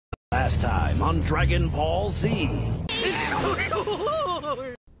Last time on Dragon Ball Z.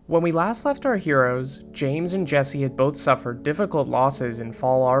 When we last left our heroes, James and Jessie had both suffered difficult losses in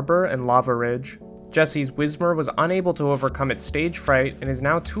Fallarbor and Lavaridge. Jessie's Whismur was unable to overcome its stage fright and is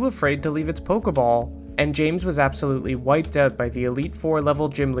now too afraid to leave its Pokeball, and James was absolutely wiped out by the Elite 4 level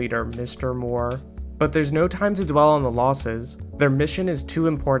gym leader, Mr. Moore. But there's no time to dwell on the losses. Their mission is too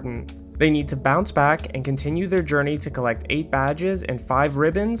important. They need to bounce back and continue their journey to collect 8 badges and 5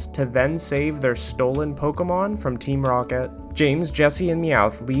 ribbons to then save their stolen Pokemon from Team Rocket. James, Jessie, and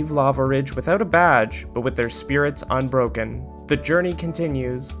Meowth leave Lavaridge without a badge, but with their spirits unbroken. The journey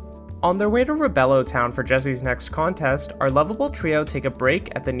continues. On their way to Rebello Town for Jessie's next contest, our lovable trio take a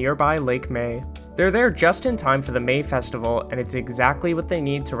break at the nearby Lake May. They're there just in time for the May Festival, and it's exactly what they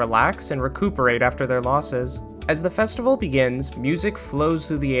need to relax and recuperate after their losses. As the festival begins, music flows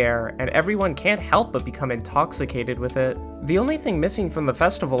through the air, and everyone can't help but become intoxicated with it. The only thing missing from the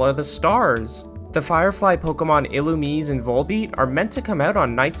festival are the stars. The Firefly Pokemon Illumise and Volbeat are meant to come out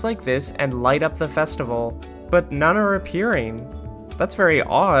on nights like this and light up the festival, but none are appearing. That's very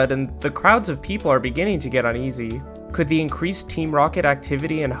odd, and the crowds of people are beginning to get uneasy. Could the increased Team Rocket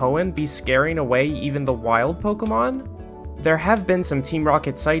activity in Hoenn be scaring away even the wild Pokemon? There have been some Team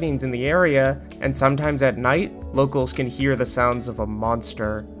Rocket sightings in the area, and sometimes at night, locals can hear the sounds of a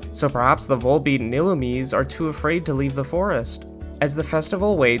monster. So perhaps the Volbeat and Illumise are too afraid to leave the forest. As the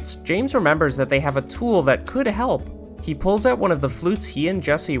festival waits, James remembers that they have a tool that could help. He pulls out one of the flutes he and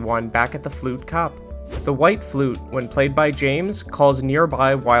Jessie won back at the Flute Cup. The white flute, when played by James, calls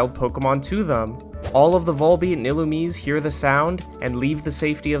nearby wild Pokemon to them. All of the Volbeat and Illumise hear the sound and leave the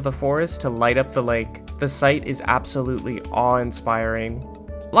safety of the forest to light up the lake. The sight is absolutely awe-inspiring.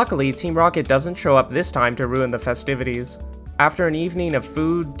 Luckily, Team Rocket doesn't show up this time to ruin the festivities. After an evening of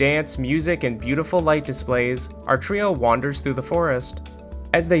food, dance, music, and beautiful light displays, our trio wanders through the forest.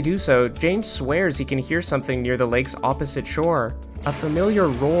 As they do so, James swears he can hear something near the lake's opposite shore. A familiar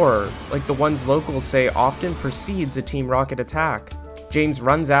roar, like the ones locals say often precedes a Team Rocket attack. James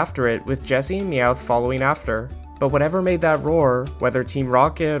runs after it, with Jessie and Meowth following after. But whatever made that roar, whether Team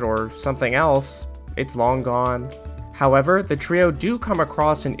Rocket or something else, it's long gone. However, the trio do come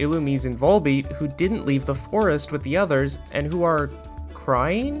across an Illumise and Volbeat who didn't leave the forest with the others and who are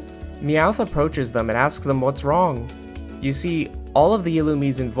crying? Meowth approaches them and asks them what's wrong. You see, all of the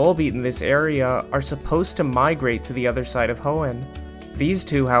Illumise and Volbeat in this area are supposed to migrate to the other side of Hoenn. These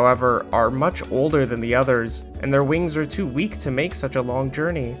two, however, are much older than the others, and their wings are too weak to make such a long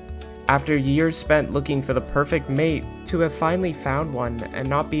journey. After years spent looking for the perfect mate, to have finally found one and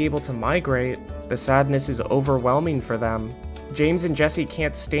not be able to migrate, the sadness is overwhelming for them. James and Jessie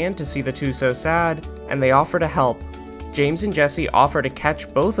can't stand to see the two so sad, and they offer to help. James and Jessie offer to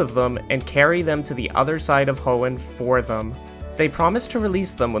catch both of them and carry them to the other side of Hoenn for them. They promise to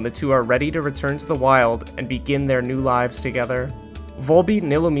release them when the two are ready to return to the wild and begin their new lives together. Volbeat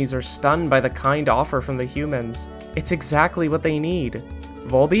and Illumise are stunned by the kind offer from the humans. It's exactly what they need.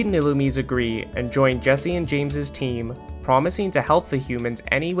 Volbeat and Illumise agree and join Jessie and James's team, promising to help the humans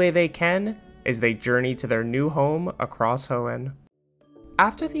any way they can as they journey to their new home across Hoenn.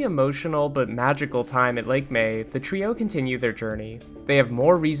 After the emotional but magical time at Lake May, the trio continue their journey. They have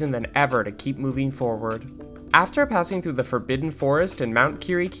more reason than ever to keep moving forward. After passing through the Forbidden Forest and Mount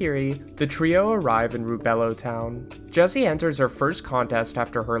Kirikiri, the trio arrive in Rebello Town. Jessie enters her first contest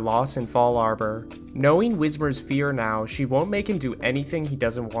after her loss in Fallarbor. Knowing Whismur's fear now, she won't make him do anything he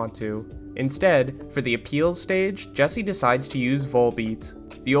doesn't want to. Instead, for the appeals stage, Jessie decides to use Volbeat.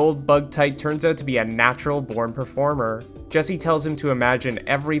 The old bug type turns out to be a natural-born performer. Jessie tells him to imagine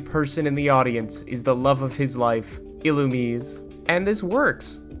every person in the audience is the love of his life, Illumise. And this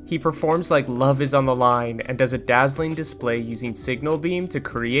works! He performs like love is on the line and does a dazzling display using Signal Beam to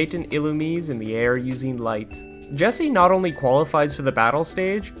create an Illumise in the air using light. Jessie not only qualifies for the battle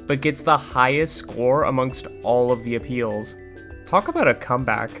stage, but gets the highest score amongst all of the appeals. Talk about a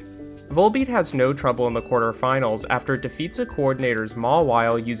comeback. Volbeat has no trouble in the quarterfinals after it defeats a coordinator's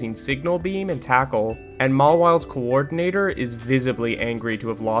Mawile using Signal Beam and Tackle, and Mawile's coordinator is visibly angry to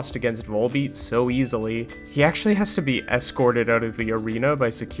have lost against Volbeat so easily. He actually has to be escorted out of the arena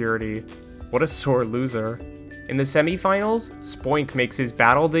by security. What a sore loser. In the semifinals, Spoink makes his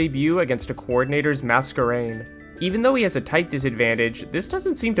battle debut against a coordinator's Masquerain. Even though he has a type disadvantage, this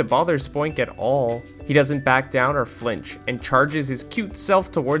doesn't seem to bother Spoink at all. He doesn't back down or flinch, and charges his cute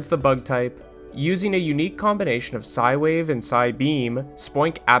self towards the bug type. Using a unique combination of Psy-Wave and Psy-Beam,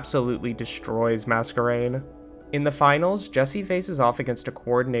 Spoink absolutely destroys Masquerain. In the finals, Jessie faces off against a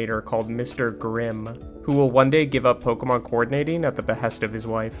coordinator called Mr. Grimm, who will one day give up Pokemon coordinating at the behest of his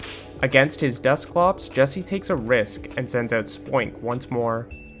wife. Against his Dusclops, Jessie takes a risk and sends out Spoink once more.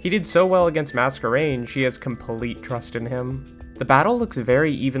 He did so well against Masquerain, she has complete trust in him. The battle looks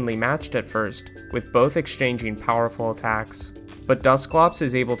very evenly matched at first, with both exchanging powerful attacks. But Dusclops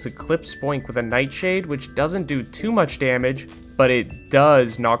is able to clip Spoink with a Nightshade, which doesn't do too much damage, but it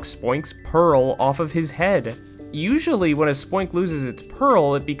does knock Spoink's pearl off of his head. Usually when a Spoink loses its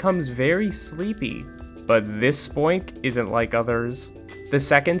pearl, it becomes very sleepy, but this Spoink isn't like others. The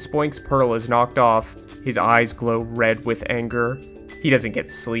second Spoink's pearl is knocked off, his eyes glow red with anger. He doesn't get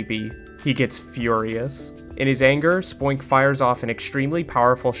sleepy, he gets furious. In his anger, Spoink fires off an extremely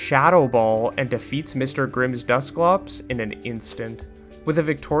powerful Shadow Ball and defeats Mr. Grimm's Dusclops in an instant. With a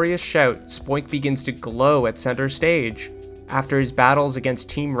victorious shout, Spoink begins to glow at center stage. After his battles against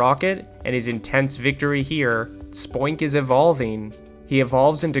Team Rocket and his intense victory here, Spoink is evolving. He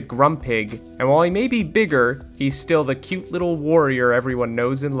evolves into Grumpig, and while he may be bigger, he's still the cute little warrior everyone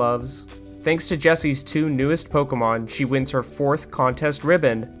knows and loves. Thanks to Jessie's 2 newest Pokemon, she wins her 4th contest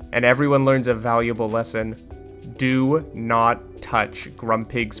ribbon, and everyone learns a valuable lesson. Do not touch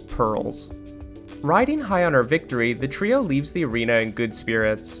Grumpig's pearls. Riding high on her victory, the trio leaves the arena in good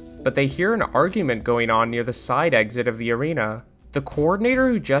spirits, but they hear an argument going on near the side exit of the arena. The coordinator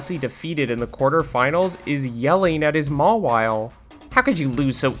who Jessie defeated in the quarterfinals is yelling at his Mawile. How could you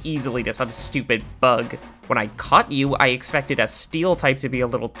lose so easily to some stupid bug? When I caught you, I expected a steel type to be a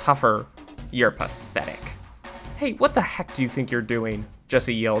little tougher. You're pathetic. Hey, what the heck do you think you're doing?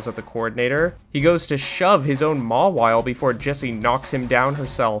 Jessie yells at the coordinator. He goes to shove his own Mawile before Jessie knocks him down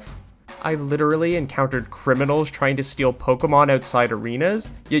herself. I've literally encountered criminals trying to steal Pokemon outside arenas,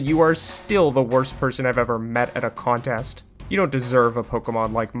 yet you are still the worst person I've ever met at a contest. You don't deserve a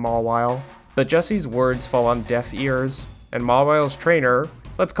Pokemon like Mawile. But Jessie's words fall on deaf ears, and Mawile's trainer,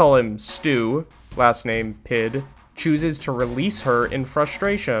 let's call him Stu, last name Pid, chooses to release her in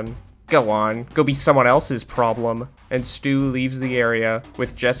frustration. Go on, go be someone else's problem. And Stu leaves the area,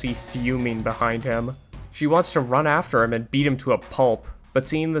 with Jessie fuming behind him. She wants to run after him and beat him to a pulp, but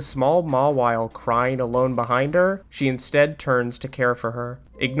seeing the small Mawile crying alone behind her, she instead turns to care for her.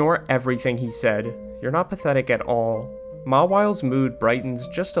 Ignore everything he said. You're not pathetic at all. Mawile's mood brightens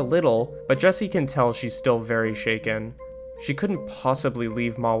just a little, but Jessie can tell she's still very shaken. She couldn't possibly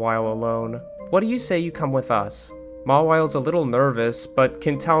leave Mawile alone. What do you say you come with us? Mawile's a little nervous, but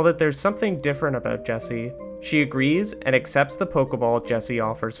can tell that there's something different about Jessie. She agrees and accepts the Pokeball Jessie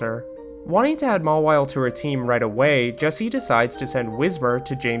offers her. Wanting to add Mawile to her team right away, Jessie decides to send Whismur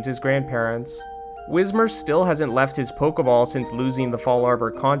to James's grandparents. Whismur still hasn't left his Pokeball since losing the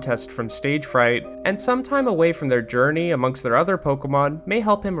Fallarbor contest from stage fright, and some time away from their journey amongst their other Pokemon may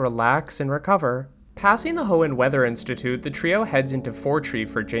help him relax and recover. Passing the Hoenn Weather Institute, the trio heads into Fortree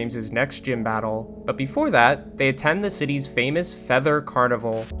for James's next gym battle, but before that, they attend the city's famous Feather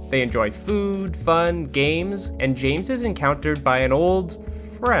Carnival. They enjoy food, fun, games, and James is encountered by an old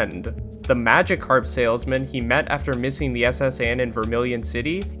friend. The Magikarp salesman he met after missing the SS Anne in Vermilion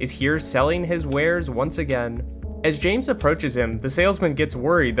City is here selling his wares once again. As James approaches him, the salesman gets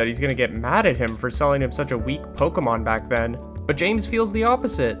worried that he's gonna get mad at him for selling him such a weak Pokemon back then, but James feels the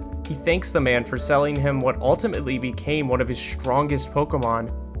opposite. He thanks the man for selling him what ultimately became one of his strongest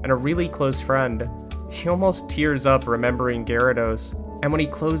Pokemon, and a really close friend. He almost tears up remembering Gyarados, and when he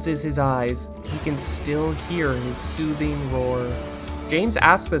closes his eyes, he can still hear his soothing roar. James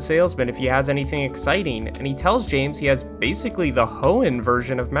asks the salesman if he has anything exciting, and he tells James he has basically the Hoenn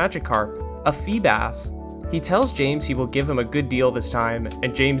version of Magikarp, a Feebas. He tells James he will give him a good deal this time,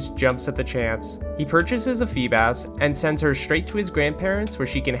 and James jumps at the chance. He purchases a Feebas and sends her straight to his grandparents where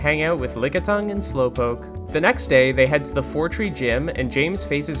she can hang out with Lickitung and Slowpoke. The next day, they head to the Fortree gym and James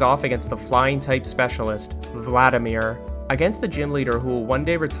faces off against the flying type specialist, Vladimir. Against the gym leader who will one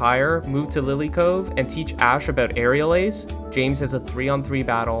day retire, move to Lily Cove, and teach Ash about Aerial Ace, James has a 3-on-3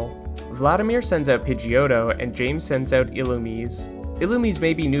 battle. Vladimir sends out Pidgeotto and James sends out Illumise. Illumise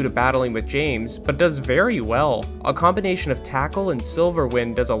may be new to battling with James, but does very well. A combination of Tackle and Silver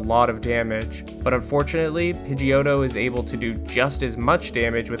Wind does a lot of damage, but unfortunately, Pidgeotto is able to do just as much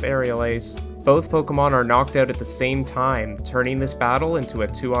damage with Aerial Ace. Both Pokemon are knocked out at the same time, turning this battle into a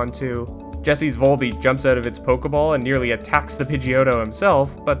 2-on-2. Jessie's Volbeat jumps out of its Pokeball and nearly attacks the Pidgeotto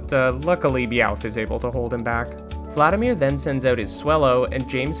himself, but luckily Meowth is able to hold him back. Vladimir then sends out his Swellow, and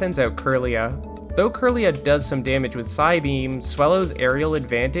James sends out Kirlia. Though Kirlia does some damage with Psybeam, Swellow's aerial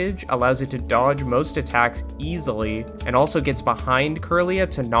advantage allows it to dodge most attacks easily, and also gets behind Kirlia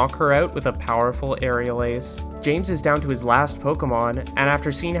to knock her out with a powerful Aerial Ace. James is down to his last Pokemon, and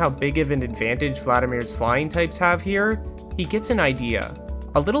after seeing how big of an advantage Vladimir's flying types have here, he gets an idea.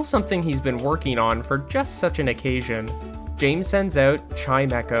 A little something he's been working on for just such an occasion. James sends out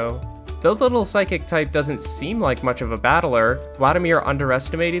Chimecho. Though the little psychic type doesn't seem like much of a battler, Vladimir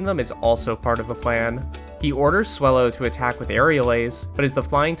underestimating them is also part of the plan. He orders Swellow to attack with Aerial Ace, but as the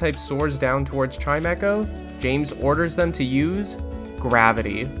flying type soars down towards Chimecho, James orders them to use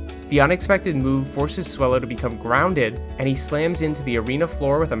Gravity. The unexpected move forces Swellow to become grounded, and he slams into the arena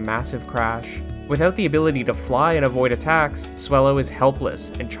floor with a massive crash. Without the ability to fly and avoid attacks, Swellow is helpless,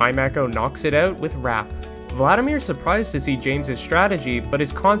 and Chimecho knocks it out with Wrap. Vladimir is surprised to see James's strategy, but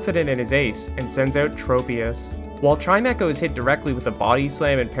is confident in his ace, and sends out Tropius. While Chimecho is hit directly with a body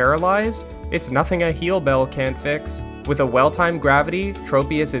slam and paralyzed, it's nothing a heal bell can't fix. With a well-timed gravity,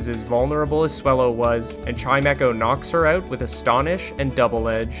 Tropius is as vulnerable as Swellow was, and Chimecho knocks her out with Astonish and Double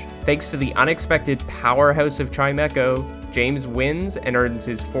Edge. Thanks to the unexpected powerhouse of Chimecho, James wins and earns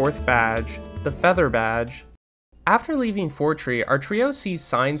his 4th badge, the Feather Badge. After leaving Fortree, our trio sees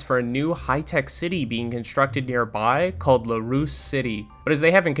signs for a new high-tech city being constructed nearby called La Rousse City, but as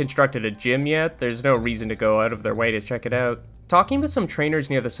they haven't constructed a gym yet, there's no reason to go out of their way to check it out. Talking with some trainers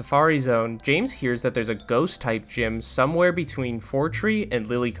near the Safari Zone, James hears that there's a ghost-type gym somewhere between Fortree and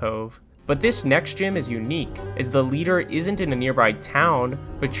Lily Cove. But this next gym is unique, as the leader isn't in a nearby town,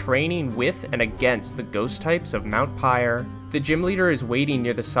 but training with and against the ghost types of Mount Pyre. The gym leader is waiting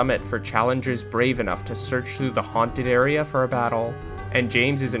near the summit for challengers brave enough to search through the haunted area for a battle, and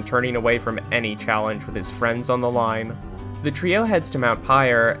James isn't turning away from any challenge with his friends on the line. The trio heads to Mount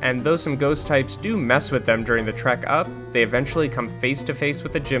Pyre, and though some ghost types do mess with them during the trek up, they eventually come face to face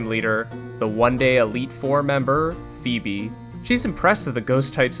with the gym leader, the one-day Elite Four member, Phoebe. She's impressed that the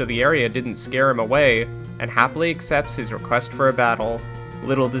ghost types of the area didn't scare him away, and happily accepts his request for a battle.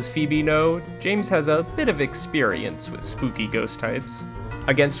 Little does Phoebe know, James has a bit of experience with spooky ghost types.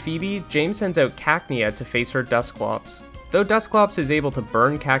 Against Phoebe, James sends out Cacnea to face her Dusclops. Though Dusclops is able to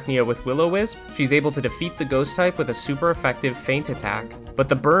burn Cacnea with Will-O-Wisp, she's able to defeat the ghost type with a super effective feint attack, but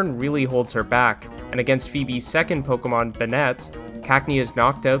the burn really holds her back, and against Phoebe's second Pokemon, Banette, Cacnea is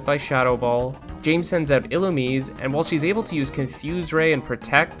knocked out by Shadow Ball. James sends out Illumise, and while she's able to use Confuse Ray and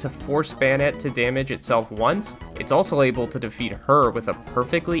Protect to force Banette to damage itself once, it's also able to defeat her with a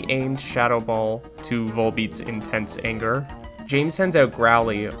perfectly aimed Shadow Ball, to Volbeat's intense anger. James sends out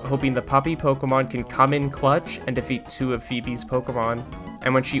Growly, hoping the puppy Pokemon can come in clutch and defeat 2 of Phoebe's Pokemon.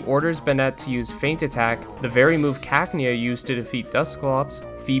 And when she orders Banette to use Feint Attack, the very move Cacnea used to defeat Dusclops,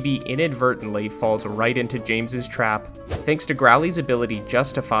 Phoebe inadvertently falls right into James's trap. Thanks to Growly's ability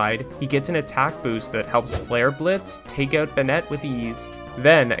Justified, he gets an attack boost that helps Flare Blitz take out Banette with ease.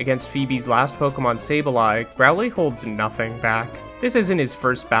 Then, against Phoebe's last Pokemon Sableye, Growly holds nothing back. This isn't his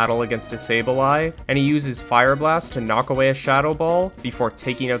first battle against a Sableye, and he uses Fire Blast to knock away a Shadow Ball before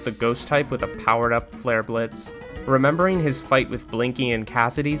taking out the Ghost type with a powered-up Flare Blitz. Remembering his fight with Blinky and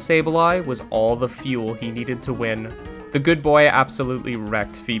Cassidy's Sableye was all the fuel he needed to win. The good boy absolutely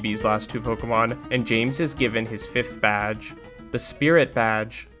wrecked Phoebe's last 2 Pokemon, and James is given his 5th badge, the Spirit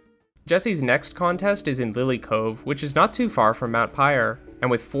Badge. Jessie's next contest is in Lily Cove, which is not too far from Mount Pyre, and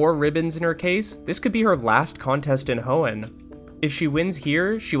with 4 ribbons in her case, this could be her last contest in Hoenn. If she wins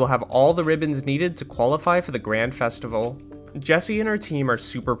here, she will have all the ribbons needed to qualify for the Grand Festival. Jessie and her team are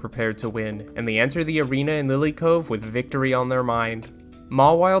super prepared to win, and they enter the arena in Lily Cove with victory on their mind.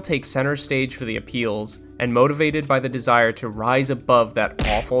 Mawile takes center stage for the appeals, and motivated by the desire to rise above that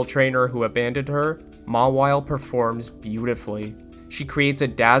awful trainer who abandoned her, Mawile performs beautifully. She creates a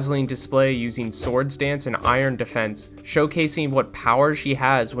dazzling display using Swords Dance and Iron Defense, showcasing what power she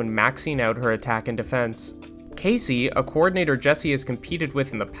has when maxing out her attack and defense. Casey, a coordinator Jessie has competed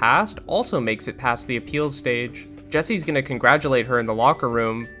with in the past, also makes it past the appeals stage. Jessie's gonna congratulate her in the locker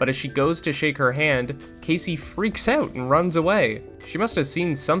room, but as she goes to shake her hand, Casey freaks out and runs away. She must have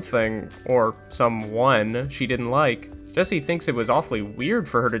seen something, or someone, she didn't like. Jessie thinks it was awfully weird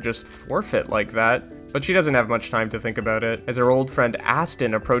for her to just forfeit like that, but she doesn't have much time to think about it, as her old friend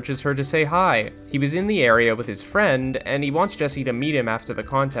Aston approaches her to say hi. He was in the area with his friend, and he wants Jessie to meet him after the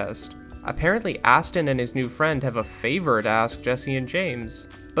contest. Apparently Aston and his new friend have a favor to ask Jessie and James,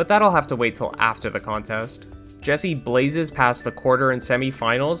 but that'll have to wait till after the contest. Jessie blazes past the quarter and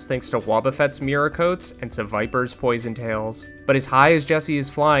semi-finals thanks to Wobbuffet's Mirror Coats and Seviper's Poison Tails. But as high as Jessie is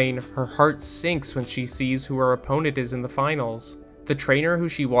flying, her heart sinks when she sees who her opponent is in the finals. The trainer who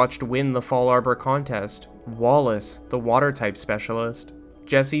she watched win the Fallarbor contest, Wallace, the Water-type specialist.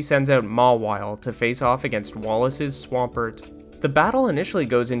 Jessie sends out Mawile to face off against Wallace's Swampert. The battle initially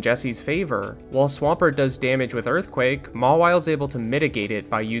goes in Jessie's favor. While Swampert does damage with Earthquake, Mawile's able to mitigate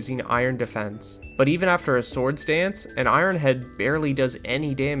it by using Iron Defense. But even after a Swords Dance, an Iron Head barely does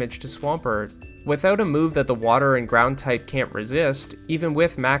any damage to Swampert. Without a move that the Water and Ground type can't resist, even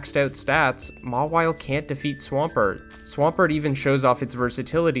with maxed out stats, Mawile can't defeat Swampert. Swampert even shows off its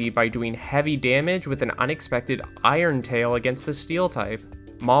versatility by doing heavy damage with an unexpected Iron Tail against the Steel type.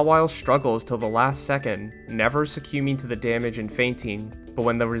 Mawile struggles till the last second, never succumbing to the damage and fainting, but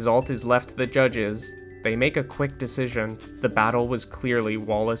when the result is left to the judges, they make a quick decision. The battle was clearly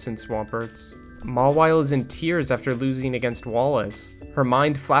Wallace and Swampert's. Mawile is in tears after losing against Wallace. Her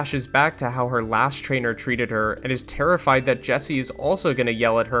mind flashes back to how her last trainer treated her and is terrified that Jessie is also going to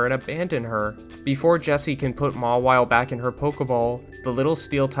yell at her and abandon her. Before Jessie can put Mawile back in her Pokeball, the little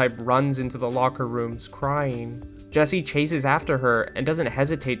Steel type runs into the locker rooms crying. Jessie chases after her and doesn't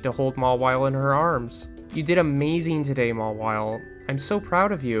hesitate to hold Mawile in her arms. "You did amazing today, Mawile. I'm so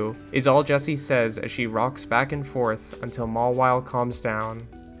proud of you," is all Jessie says as she rocks back and forth until Mawile calms down.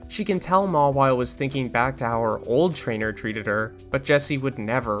 She can tell Mawile was thinking back to how her old trainer treated her, but Jessie would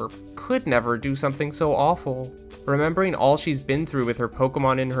never, could never do something so awful. Remembering all she's been through with her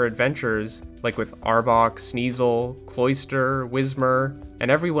Pokemon in her adventures, like with Arbok, Sneasel, Cloyster, Whismur, and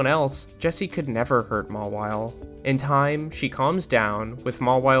everyone else, Jessie could never hurt Mawile. In time, she calms down, with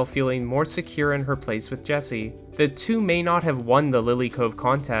Mawile feeling more secure in her place with Jessie. The two may not have won the Lily Cove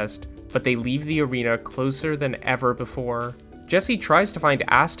contest, but they leave the arena closer than ever before. Jessie tries to find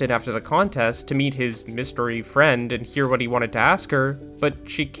Aston after the contest to meet his mystery friend and hear what he wanted to ask her, but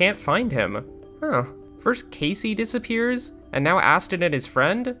she can't find him. First Casey disappears, and now Aston and his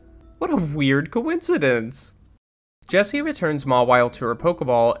friend? What a weird coincidence! Jessie returns Mawile to her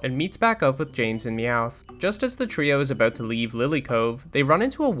Pokeball and meets back up with James and Meowth. Just as the trio is about to leave Lily Cove, they run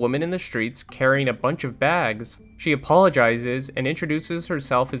into a woman in the streets carrying a bunch of bags. She apologizes and introduces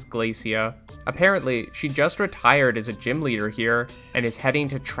herself as Glacia. Apparently, she just retired as a gym leader here and is heading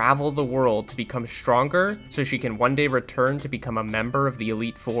to travel the world to become stronger so she can one day return to become a member of the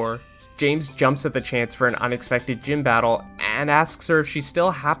Elite Four. James jumps at the chance for an unexpected gym battle and asks her if she still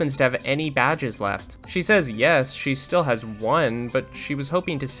happens to have any badges left. She says yes, she still has one, but she was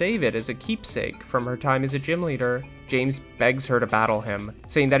hoping to save it as a keepsake from her time as a gym leader. James begs her to battle him,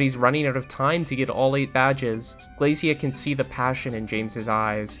 saying that he's running out of time to get all 8 badges. Glacia can see the passion in James's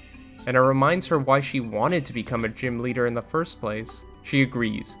eyes, and it reminds her why she wanted to become a gym leader in the first place. She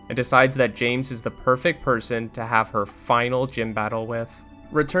agrees, and decides that James is the perfect person to have her final gym battle with.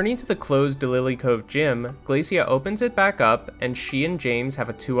 Returning to the closed Lily Cove gym, Glacia opens it back up, and she and James have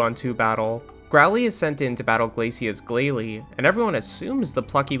a 2-on-2 battle. Growly is sent in to battle Glacia's Glalie, and everyone assumes the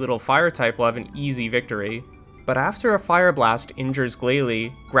plucky little fire type will have an easy victory. But after a Fire Blast injures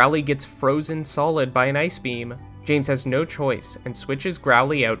Glalie, Growly gets frozen solid by an Ice Beam. James has no choice and switches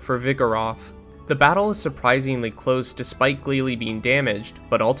Growly out for Vigoroth. The battle is surprisingly close despite Glalie being damaged,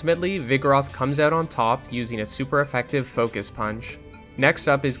 but ultimately Vigoroth comes out on top using a super effective Focus Punch. Next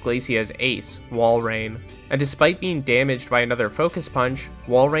up is Glacia's ace, Walrein, and despite being damaged by another Focus Punch,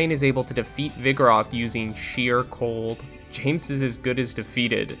 Walrein is able to defeat Vigoroth using sheer cold. James is as good as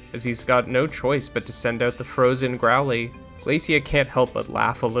defeated, as he's got no choice but to send out the frozen Growly. Glacia can't help but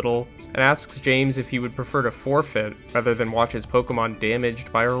laugh a little, and asks James if he would prefer to forfeit rather than watch his Pokemon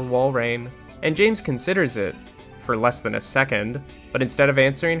damaged by her Walrein. And James considers it, for less than a second, but instead of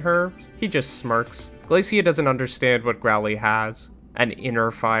answering her, he just smirks. Glacia doesn't understand what Growly has. An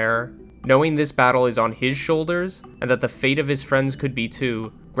inner fire. Knowing this battle is on his shoulders, and that the fate of his friends could be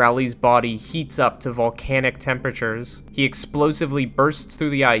too, Growly's body heats up to volcanic temperatures. He explosively bursts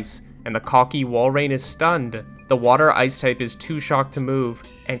through the ice, and the cocky Walrein is stunned. The water ice type is too shocked to move,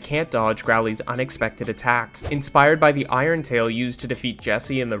 and can't dodge Growly's unexpected attack. Inspired by the Iron Tail used to defeat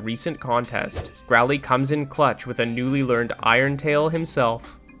Jessie in the recent contest, Growly comes in clutch with a newly learned Iron Tail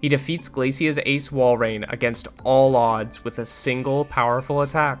himself. He defeats Glacia's ace Walrein against all odds with a single powerful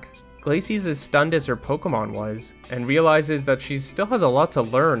attack. Glacia's as stunned as her Pokemon was, and realizes that she still has a lot to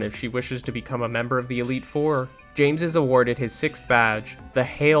learn if she wishes to become a member of the Elite Four. James is awarded his 6th badge, the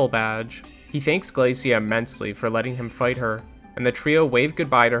Hail Badge. He thanks Glacia immensely for letting him fight her, and the trio wave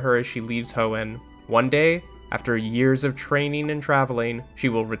goodbye to her as she leaves Hoenn. One day, after years of training and traveling, she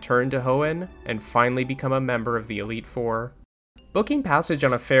will return to Hoenn and finally become a member of the Elite Four. Booking passage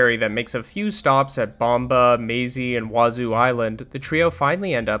on a ferry that makes a few stops at Bomba, Maisie, and Wazoo Island, the trio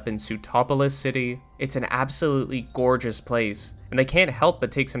finally end up in Sutopolis City. It's an absolutely gorgeous place, and they can't help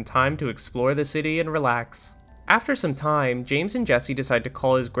but take some time to explore the city and relax. After some time, James and Jessie decide to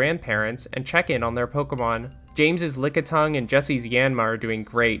call his grandparents and check in on their Pokemon. James's Lickitung and Jessie's Yanma are doing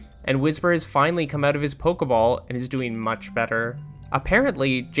great, and Whismur has finally come out of his Pokeball and is doing much better.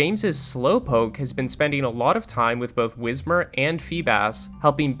 Apparently, James's Slowpoke has been spending a lot of time with both Whismur and Feebas,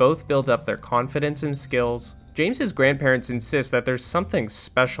 helping both build up their confidence and skills. James's grandparents insist that there's something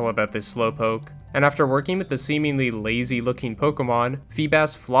special about this Slowpoke, and after working with the seemingly lazy-looking Pokemon,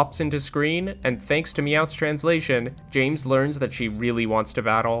 Feebas flops into screen, and thanks to Meowth's translation, James learns that she really wants to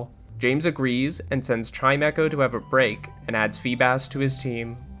battle. James agrees and sends Chimecho to have a break, and adds Feebas to his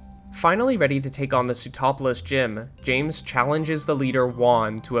team. Finally ready to take on the Sootopolis gym, James challenges the leader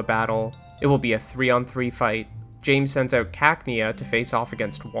Hoenn to a battle. It will be a 3-on-3 fight. James sends out Cacnea to face off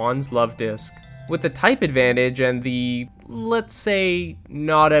against Hoenn's Love Disc. With the type advantage and the, let's say,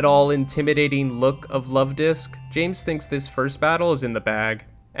 not at all intimidating look of Love Disc, James thinks this first battle is in the bag.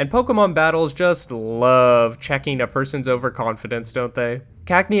 And Pokemon battles just love checking a person's overconfidence, don't they?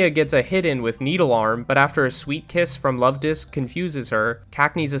 Cacnea gets a hit in with Needle Arm, but after a sweet kiss from Love Disc confuses her,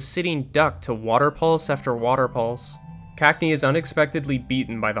 Cacnea's a sitting duck to Water Pulse after Water Pulse. Cacnea is unexpectedly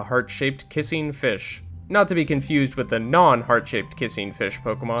beaten by the heart-shaped Kissing Fish, not to be confused with the non-heart-shaped Kissing Fish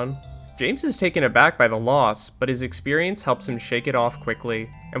Pokemon. James is taken aback by the loss, but his experience helps him shake it off quickly,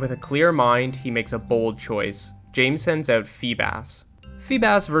 and with a clear mind, he makes a bold choice. James sends out Feebas.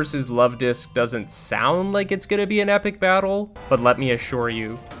 Feebas versus Love Disc doesn't sound like it's gonna be an epic battle, but let me assure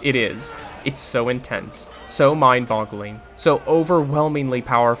you, it is. It's so intense, so mind-boggling, so overwhelmingly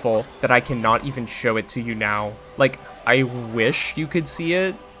powerful that I cannot even show it to you now. Like, I wish you could see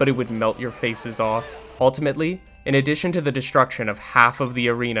it, but it would melt your faces off. Ultimately, in addition to the destruction of half of the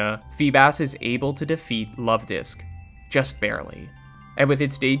arena, Feebas is able to defeat Love Disc. Just barely. And with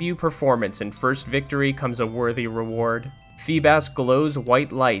its debut performance and first victory comes a worthy reward. Feebas glows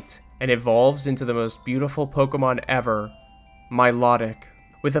white light and evolves into the most beautiful Pokemon ever, Milotic.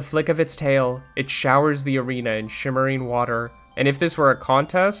 With a flick of its tail, it showers the arena in shimmering water, and if this were a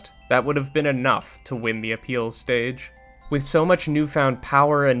contest, that would have been enough to win the appeals stage. With so much newfound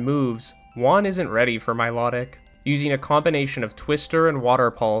power and moves, Hoenn isn't ready for Milotic. Using a combination of Twister and Water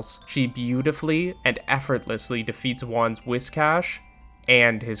Pulse, she beautifully and effortlessly defeats Hoenn's Whiscash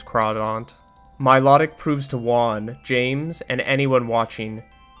and his Crawdaunt. Milotic proves to Hoenn, James, and anyone watching,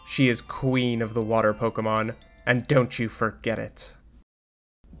 she is queen of the water Pokemon, and don't you forget it.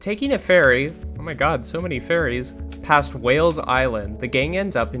 Taking a ferry, oh my god, so many ferries, past Whales Island, the gang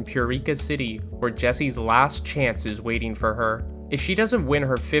ends up in Purika City, where Jessie's last chance is waiting for her. If she doesn't win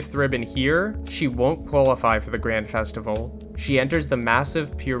her 5th ribbon here, she won't qualify for the Grand Festival. She enters the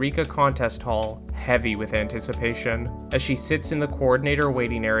massive Purika Contest Hall, heavy with anticipation. As she sits in the coordinator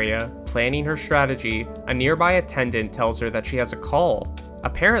waiting area, planning her strategy, a nearby attendant tells her that she has a call.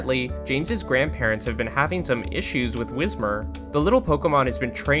 Apparently, James's grandparents have been having some issues with Whismur. The little Pokemon has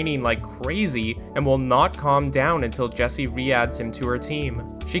been training like crazy and will not calm down until Jessie re-adds him to her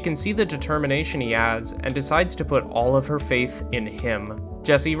team. She can see the determination he has and decides to put all of her faith in him.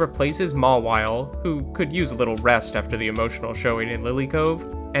 Jessie replaces Mawile, who could use a little rest after the emotional showing in Lily Cove,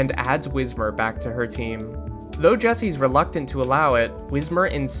 and adds Whismur back to her team. Though Jessie's reluctant to allow it,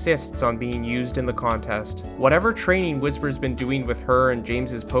 Whismur insists on being used in the contest. Whatever training Whismur's been doing with her and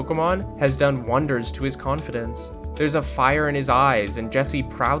James's Pokemon has done wonders to his confidence. There's a fire in his eyes, and Jessie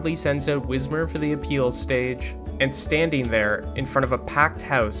proudly sends out Whismur for the appeals stage. And standing there, in front of a packed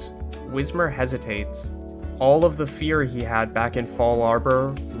house, Whismur hesitates. All of the fear he had back in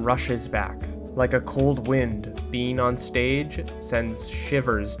Fallarbor rushes back. Like a cold wind, being on stage sends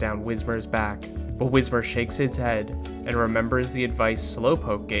shivers down Whismur's back. But Whismur shakes its head and remembers the advice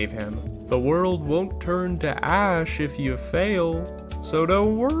Slowpoke gave him. The world won't turn to ash if you fail, so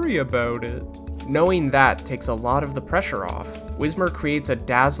don't worry about it. Knowing that takes a lot of the pressure off. Whismur creates a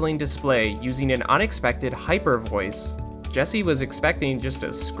dazzling display using an unexpected hyper voice. Jessie was expecting just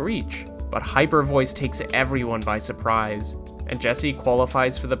a screech, but hyper voice takes everyone by surprise, and Jessie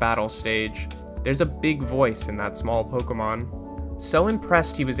qualifies for the battle stage. There's a big voice in that small Pokemon. So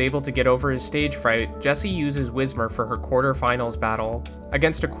impressed he was able to get over his stage fright, Jessie uses Whismur for her quarterfinals battle.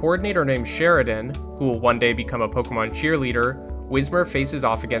 Against a coordinator named Sheridan, who will one day become a Pokemon cheerleader, Whismur faces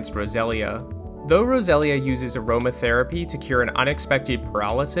off against Roselia. Though Roselia uses aromatherapy to cure an unexpected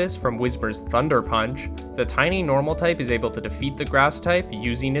paralysis from Whismur's Thunder Punch, the tiny normal type is able to defeat the grass type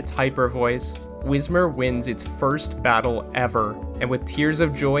using its hyper voice. Whismur wins its first battle ever, and with tears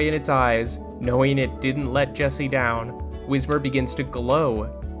of joy in its eyes, knowing it didn't let Jessie down, Whismur begins to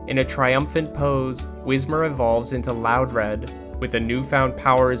glow. In a triumphant pose, Whismur evolves into Loudred. With a newfound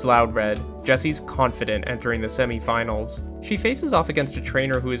power as Loudred, Jessie's confident entering the semi-finals. She faces off against a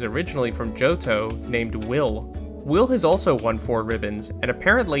trainer who is originally from Johto, named Will. Will has also won 4 ribbons, and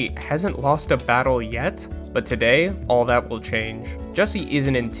apparently hasn't lost a battle yet, but today, all that will change. Jessie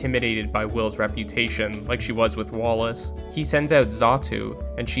isn't intimidated by Will's reputation like she was with Wallace. He sends out Xatu,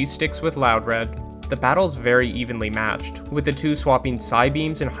 and she sticks with Loudred. The battle's very evenly matched, with the two swapping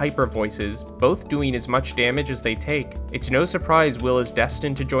Psybeams and Hyper Voices, both doing as much damage as they take. It's no surprise Will is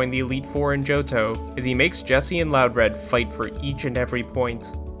destined to join the Elite Four in Johto, as he makes Jessie and Loudred fight for each and every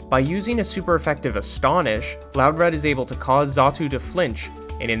point. By using a super effective Astonish, Loudred is able to cause Xatu to flinch,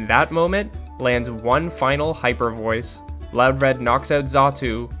 and in that moment, lands one final Hyper Voice. Loudred knocks out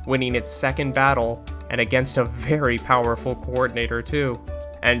Xatu, winning its second battle, and against a very powerful coordinator too.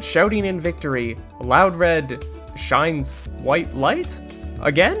 And shouting in victory, Loudred shines white light?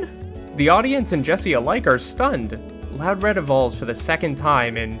 Again? The audience and Jessie alike are stunned. Loudred evolves for the second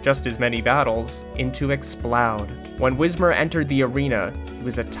time in just as many battles into Exploud. When Whismur entered the arena, he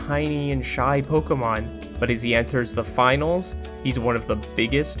was a tiny and shy Pokemon, but as he enters the finals, he's one of the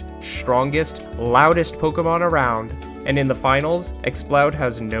biggest, strongest, loudest Pokemon around. And in the finals, Exploud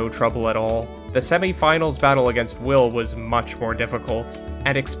has no trouble at all. The semi-finals battle against Will was much more difficult,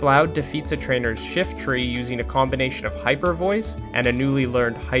 and Exploud defeats a trainer's Shift Tree using a combination of Hyper Voice and a newly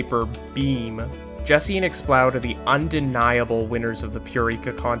learned Hyper Beam. Jessie and Exploud are the undeniable winners of the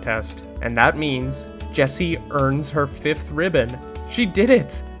Purika contest, and that means Jessie earns her 5th ribbon. She did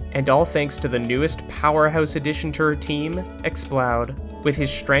it! And all thanks to the newest powerhouse addition to her team, Exploud. With his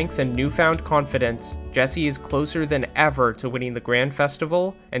strength and newfound confidence, Jessie is closer than ever to winning the Grand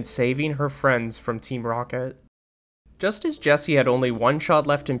Festival and saving her friends from Team Rocket. Just as Jessie had only one shot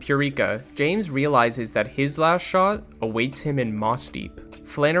left in Purika, James realizes that his last shot awaits him in Moss Deep.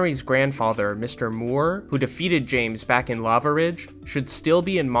 Flannery's grandfather, Mr. Moore, who defeated James back in Lavaridge, should still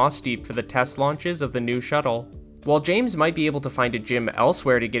be in Moss Deep for the test launches of the new shuttle. While James might be able to find a gym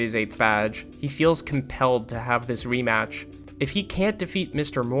elsewhere to get his 8th badge, he feels compelled to have this rematch. If he can't defeat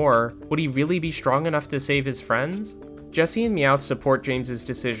Mr. Moore, would he really be strong enough to save his friends? Jessie and Meowth support James's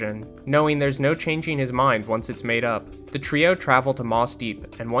decision, knowing there's no changing his mind once it's made up. The trio travel to Moss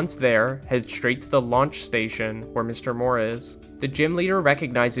Deep, and once there, head straight to the launch station where Mr. Moore is. The gym leader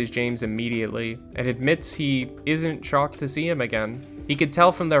recognizes James immediately, and admits he isn't shocked to see him again. He could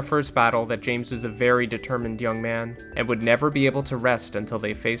tell from their first battle that James was a very determined young man, and would never be able to rest until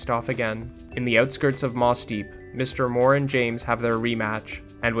they faced off again. In the outskirts of Moss Deep, Mr. Moore and James have their rematch,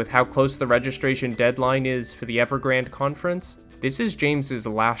 and with how close the registration deadline is for the Evergrande Conference, this is James's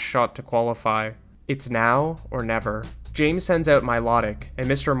last shot to qualify. It's now or never. James sends out Milotic, and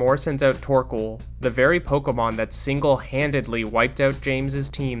Mr. Moore sends out Torkoal, the very Pokemon that single-handedly wiped out James's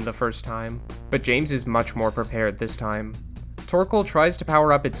team the first time. But James is much more prepared this time. Torkoal tries to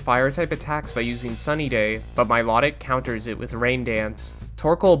power up its Fire-type attacks by using Sunny Day, but Milotic counters it with Rain Dance.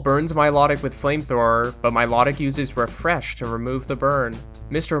 Torkoal burns Milotic with Flamethrower, but Milotic uses Refresh to remove the burn.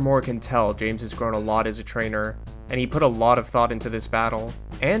 Mr. Moore can tell James has grown a lot as a trainer, and he put a lot of thought into this battle.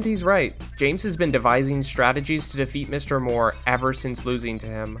 And he's right, James has been devising strategies to defeat Mr. Moore ever since losing to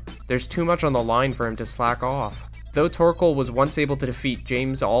him. There's too much on the line for him to slack off. Though Torkoal was once able to defeat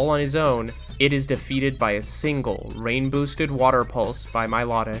James all on his own, it is defeated by a single rain-boosted Water Pulse by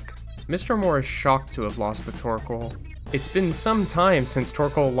Milotic. Mr. Moore is shocked to have lost with Torkoal. It's been some time since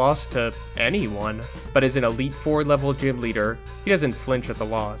Torkoal lost to anyone, but as an Elite Four level gym leader, he doesn't flinch at the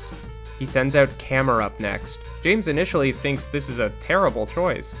loss. He sends out Camerupt next. James initially thinks this is a terrible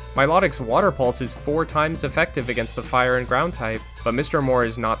choice. Milotic's Water Pulse is 4 times effective against the Fire and Ground type, but Mr. Moore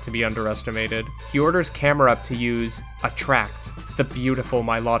is not to be underestimated. He orders Camerupt to use Attract. The beautiful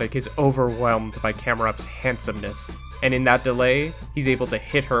Milotic is overwhelmed by Camerupt's handsomeness, and in that delay, he's able to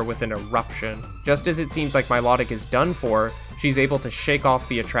hit her with an Eruption. Just as it seems like Milotic is done for, she's able to shake off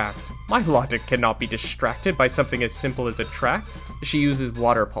the Attract. Milotic cannot be distracted by something as simple as Attract. She uses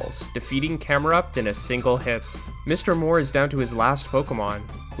Water Pulse, defeating Camerupt in a single hit. Mr. Moore is down to his last Pokemon,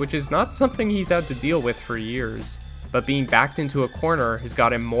 which is not something he's had to deal with for years. But being backed into a corner has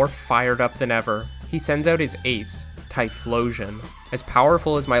got him more fired up than ever. He sends out his ace, Typhlosion. As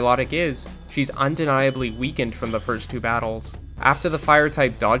powerful as Milotic is, she's undeniably weakened from the first 2 battles. After the Fire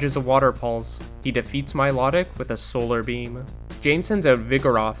type dodges a Water Pulse, he defeats Milotic with a Solar Beam. James sends out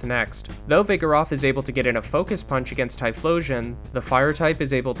Vigoroth next. Though Vigoroth is able to get in a Focus Punch against Typhlosion, the Fire type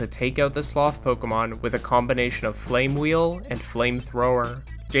is able to take out the Sloth Pokemon with a combination of Flame Wheel and Flamethrower.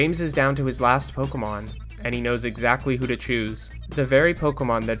 James is down to his last Pokemon, and he knows exactly who to choose. The very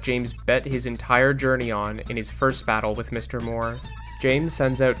Pokemon that James bet his entire journey on in his first battle with Mr. Moore. James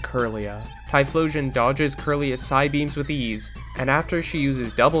sends out Kirlia. Typhlosion dodges Kirlia's Psybeams with ease, and after she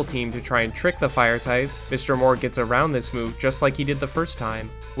uses Double Team to try and trick the Fire type, Mr. Moore gets around this move just like he did the first time,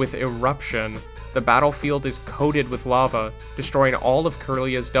 with Eruption. The battlefield is coated with lava, destroying all of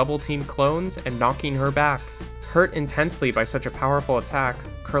Kirlia's double-team clones and knocking her back. Hurt intensely by such a powerful attack,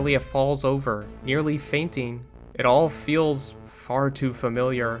 Kirlia falls over, nearly fainting. It all feels far too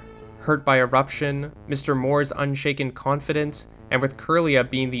familiar. Hurt by eruption, Mr. Moore's unshaken confidence, and with Kirlia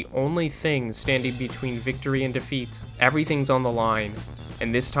being the only thing standing between victory and defeat, everything's on the line.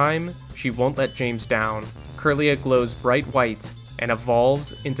 And this time, she won't let James down. Kirlia glows bright white and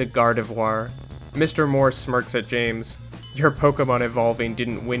evolves into Gardevoir. Mr. Moore smirks at James. Your Pokemon evolving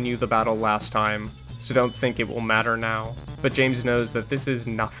didn't win you the battle last time, so don't think it will matter now. But James knows that this is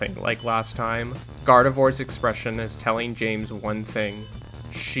nothing like last time. Gardevoir's expression is telling James one thing.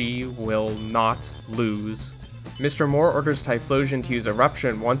 She will not lose. Mr. Moore orders Typhlosion to use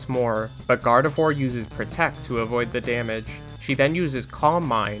Eruption once more, but Gardevoir uses Protect to avoid the damage. She then uses Calm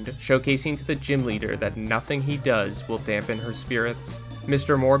Mind, showcasing to the gym leader that nothing he does will dampen her spirits.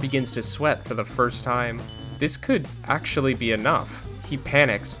 Mr. Moore begins to sweat for the first time. This could actually be enough. He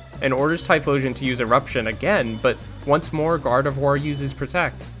panics and orders Typhlosion to use Eruption again, but once more Gardevoir uses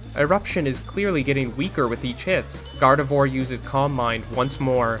Protect. Eruption is clearly getting weaker with each hit. Gardevoir uses Calm Mind once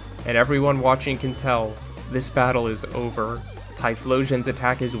more, and everyone watching can tell this battle is over. Typhlosion's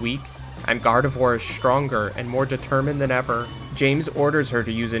attack is weak, and Gardevoir is stronger and more determined than ever. James orders her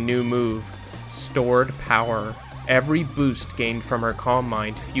to use a new move, Stored Power. Every boost gained from her Calm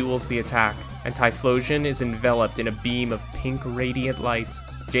Mind fuels the attack, and Typhlosion is enveloped in a beam of pink radiant light.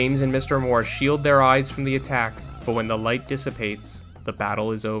 James and Mr. Moore shield their eyes from the attack, but when the light dissipates, the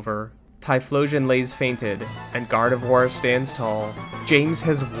battle is over. Typhlosion lays fainted, and Gardevoir stands tall. James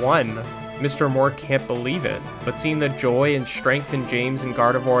has won! Mr. Moore can't believe it, but seeing the joy and strength in James and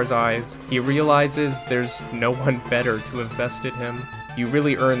Gardevoir's eyes, he realizes there's no one better to have bested him. You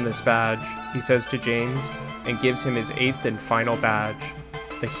really earned this badge, he says to James, and gives him his 8th and final badge,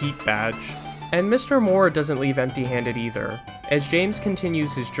 the Heat Badge. And Mr. Moore doesn't leave empty-handed either. As James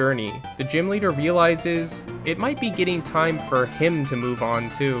continues his journey, the gym leader realizes it might be getting time for him to move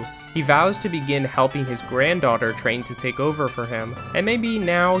on too. He vows to begin helping his granddaughter train to take over for him, and maybe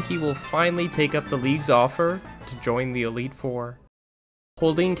now he will finally take up the league's offer to join the Elite Four.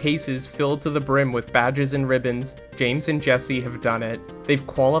 Holding cases filled to the brim with badges and ribbons, James and Jessie have done it. They've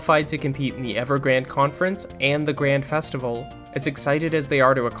qualified to compete in the Evergrande Conference and the Grand Festival. As excited as they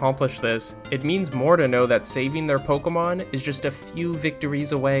are to accomplish this, it means more to know that saving their Pokemon is just a few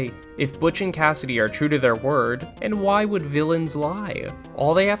victories away. If Butch and Cassidy are true to their word, and why would villains lie?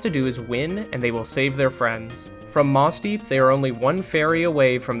 All they have to do is win, and they will save their friends. From Mossdeep, they are only one ferry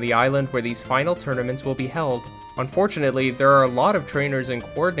away from the island where these final tournaments will be held. Unfortunately, there are a lot of trainers and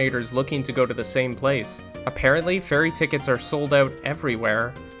coordinators looking to go to the same place. Apparently, ferry tickets are sold out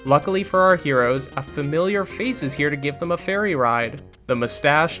everywhere. Luckily for our heroes, a familiar face is here to give them a ferry ride. The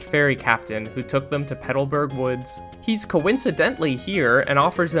mustached ferry captain who took them to Petalburg Woods. He's coincidentally here and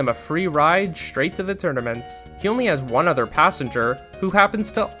offers them a free ride straight to the tournaments. He only has one other passenger, who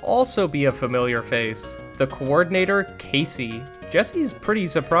happens to also be a familiar face. The coordinator, Casey. Jessie's pretty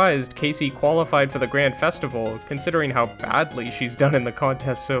surprised Casey qualified for the Grand Festival, considering how badly she's done in the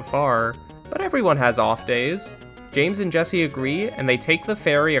contest so far. But everyone has off days. James and Jessie agree, and they take the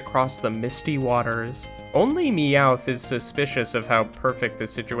ferry across the misty waters. Only Meowth is suspicious of how perfect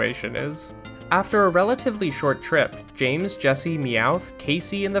this situation is. After a relatively short trip, James, Jessie, Meowth,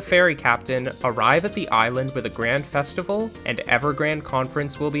 Casey, and the ferry captain arrive at the island where the Grand Festival and Evergrande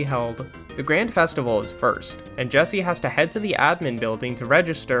Conference will be held. The Grand Festival is first, and Jessie has to head to the admin building to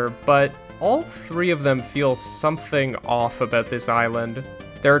register, but all three of them feel something off about this island.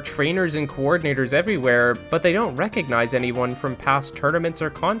 There are trainers and coordinators everywhere, but they don't recognize anyone from past tournaments or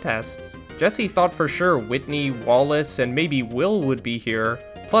contests. Jessie thought for sure Whitney, Wallace, and maybe Will would be here.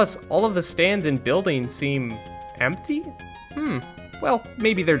 Plus, all of the stands and buildings seem empty? Well,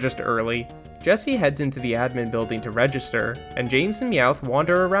 maybe they're just early. Jessie heads into the admin building to register, and James and Meowth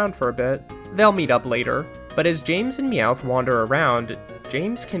wander around for a bit. They'll meet up later, but as James and Meowth wander around,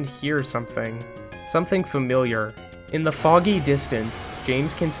 James can hear something. Something familiar. In the foggy distance,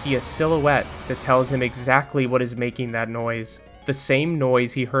 James can see a silhouette that tells him exactly what is making that noise. The same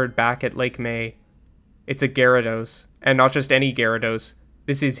noise he heard back at Lake May. It's a Gyarados, and not just any Gyarados.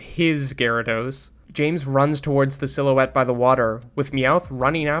 This is his Gyarados. James runs towards the silhouette by the water, with Meowth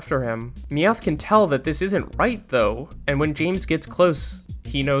running after him. Meowth can tell that this isn't right though, and when James gets close,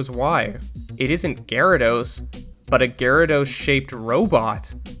 he knows why. It isn't Gyarados, but a Gyarados-shaped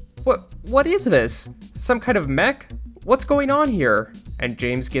robot. What is this? Some kind of mech? What's going on here? And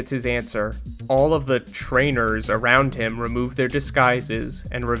James gets his answer. All of the trainers around him remove their disguises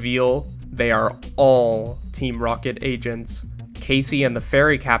and reveal they are all Team Rocket agents. Casey and the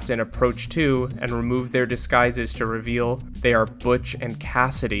ferry captain approach too and remove their disguises to reveal they are Butch and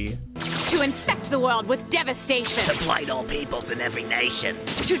Cassidy. To infect the world with devastation. To blight all peoples in every nation.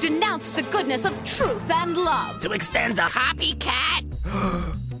 To denounce the goodness of truth and love. To extend the happy cat.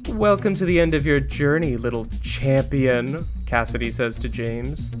 Welcome to the end of your journey, little champion, Cassidy says to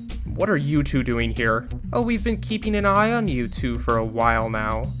James. What are you two doing here? Oh, we've been keeping an eye on you two for a while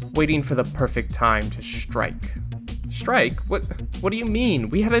now, waiting for the perfect time to strike. Strike? What do you mean?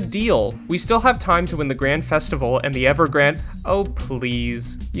 We had a deal. We still have time to win the Grand Festival and the Evergrande. Oh,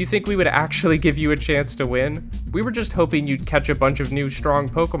 please. You think we would actually give you a chance to win? We were just hoping you'd catch a bunch of new strong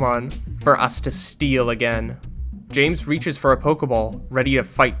Pokemon for us to steal again. James reaches for a Pokeball, ready to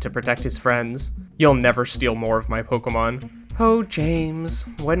fight to protect his friends. You'll never steal more of my Pokemon. Oh, James,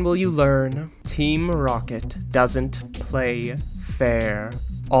 when will you learn? Team Rocket doesn't play fair.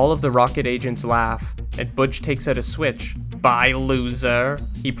 All of the Rocket agents laugh, and Butch takes out a switch. Bye, loser.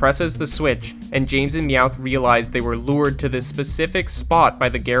 He presses the switch, and James and Meowth realize they were lured to this specific spot by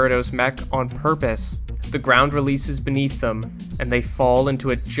the Gyarados mech on purpose. The ground releases beneath them, and they fall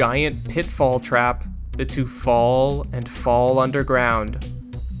into a giant pitfall trap. The two fall and fall underground,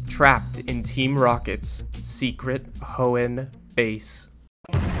 trapped in Team Rocket's secret Hoenn base.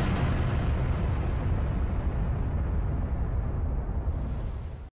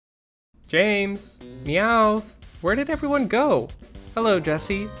 James, Meowth, where did everyone go? Hello,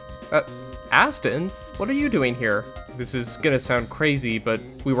 Jessie. Aston, what are you doing here? This is gonna sound crazy, but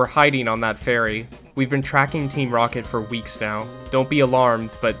we were hiding on that ferry. We've been tracking Team Rocket for weeks now. Don't be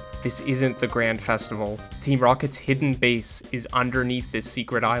alarmed, but this isn't the Grand Festival. Team Rocket's hidden base is underneath this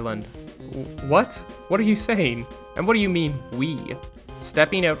secret island. What? What are you saying? And what do you mean, we?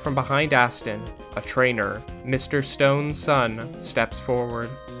 Stepping out from behind Aston, a trainer, Mr. Stone's son, steps forward.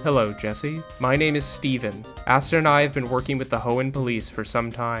 Hello, Jessie. My name is Steven. Aston and I have been working with the Hoenn police for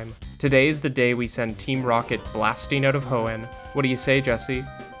some time. Today is the day we send Team Rocket blasting out of Hoenn. What do you say, Jessie?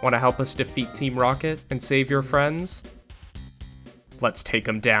 Want to help us defeat Team Rocket and save your friends? Let's take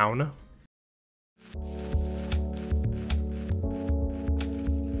them down.